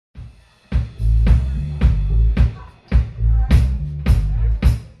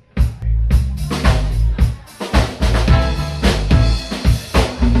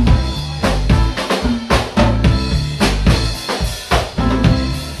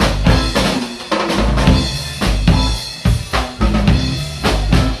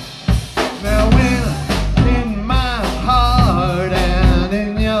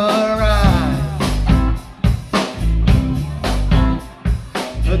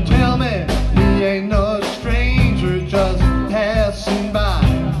tell me he ain't no stranger just passing by.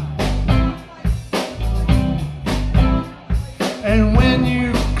 And when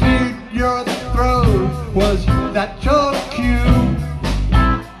you cleared your throat, was that your cue?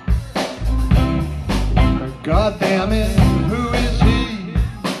 God damn it, who is he,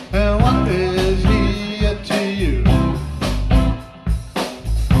 and what is he to you?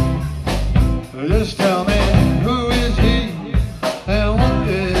 Just tell me, who is he, and what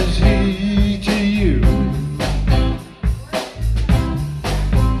is he to you?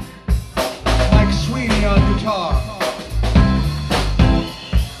 Like Sweeney on guitar.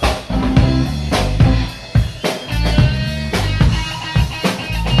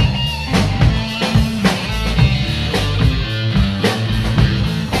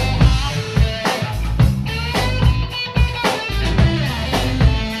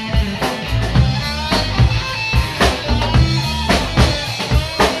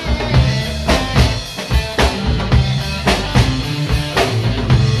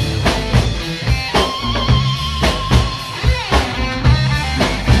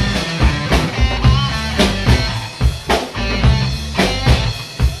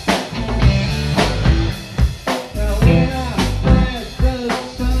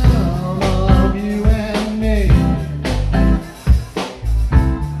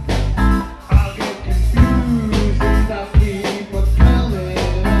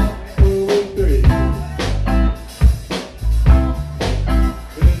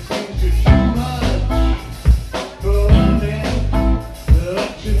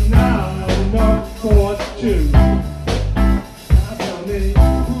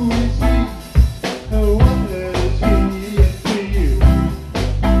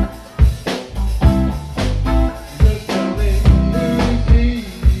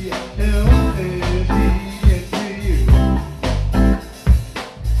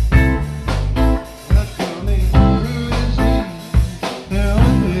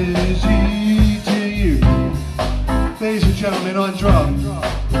 Ladies and gentlemen, on drum,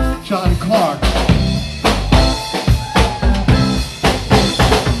 John Clark.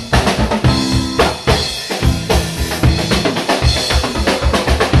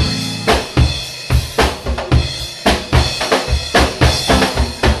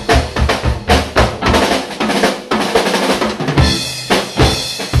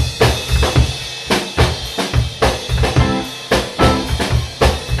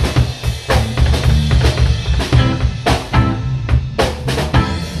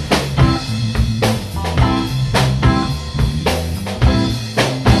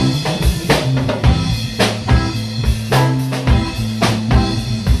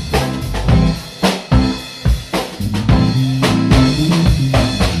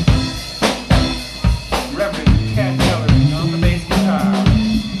 Reverend Ken on the bass guitar.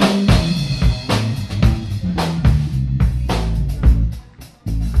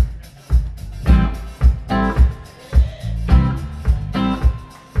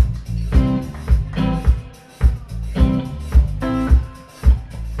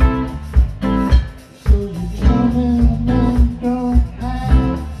 So you tell me men don't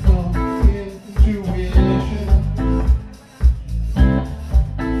have no intuition.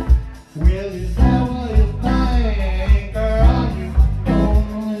 Well, is that what you think, or are you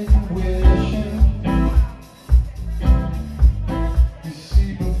only wishing? You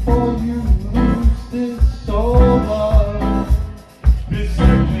see, before you lose this soul love, be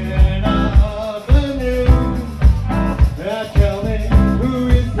certain of the new. Now tell me, who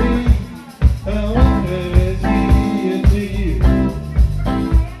is he, and what is he to you?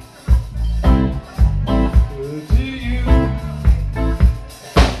 To you.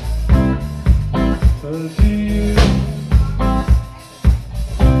 To you,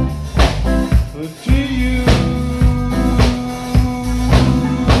 to you.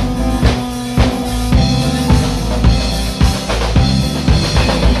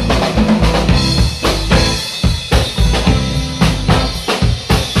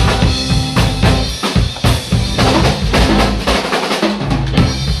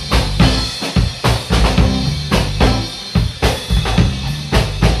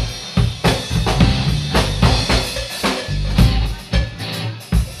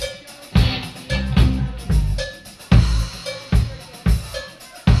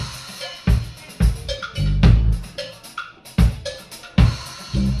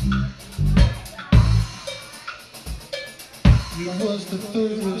 It was the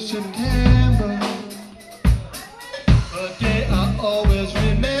 3rd of September, a day I always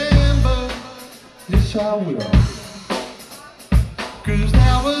remember. Yes, I will. 'Cause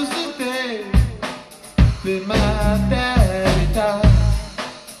that was the day that my dad